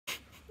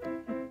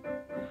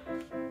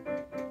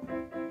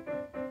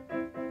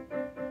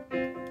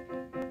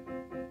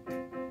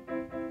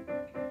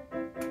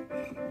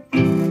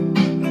Wish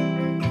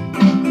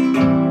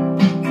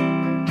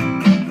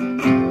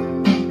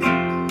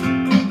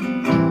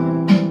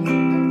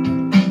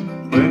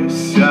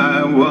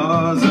I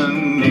was a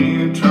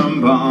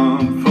neutron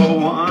bomb. For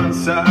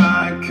once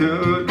I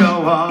could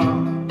go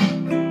on.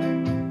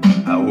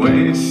 I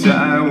wish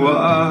I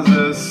was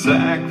a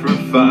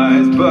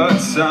sacrifice, but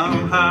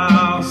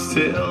somehow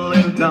still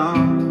lived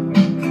on.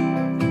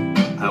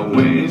 I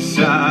wish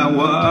I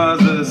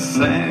was a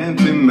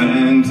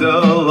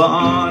sentimental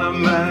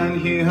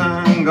ornament you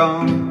hung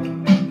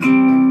on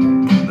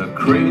the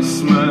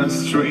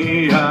Christmas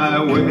tree. I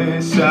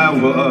wish I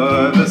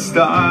were the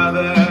star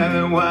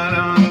that went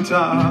on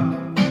top.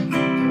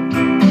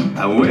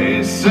 I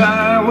wish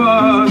I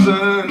was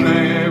an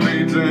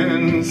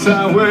evidence.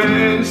 I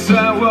wish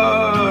I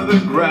were the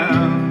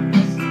ground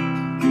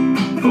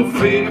for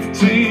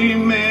 50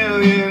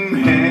 million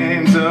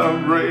hands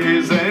of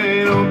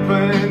raising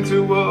open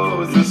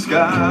towards the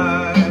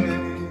sky.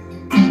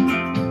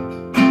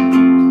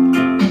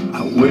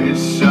 I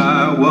wish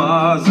I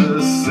was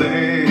a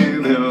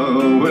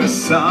savior with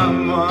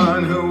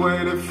someone who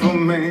waited for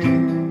me.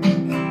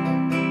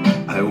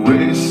 I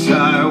wish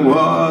I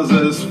was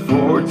as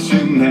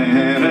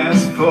fortunate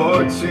as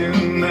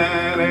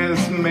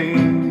me.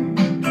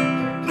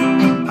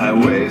 I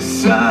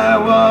wish I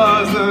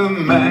was the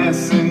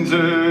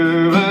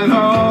messenger and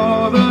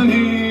all the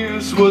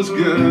news was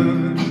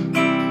good.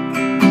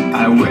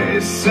 I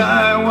wish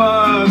I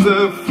was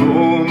the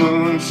full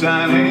moon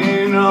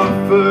shining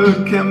off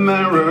a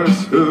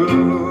camera's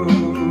hood.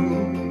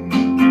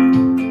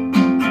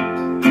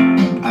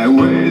 I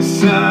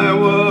wish I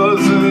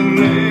was an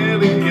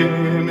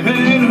alien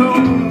at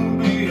home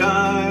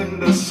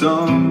behind the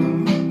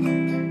sun.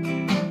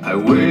 I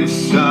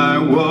wish I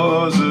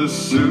was a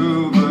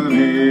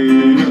souvenir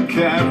you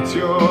kept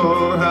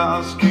your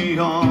house key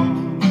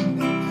on.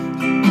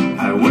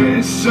 I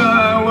wish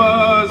I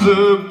was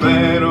a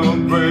bed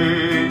of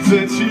bricks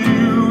that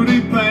you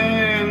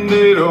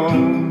depended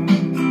on.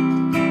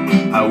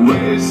 I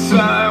wish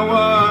I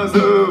was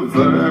the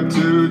verb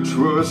to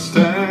trust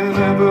and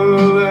never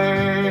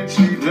let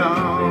you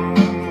down.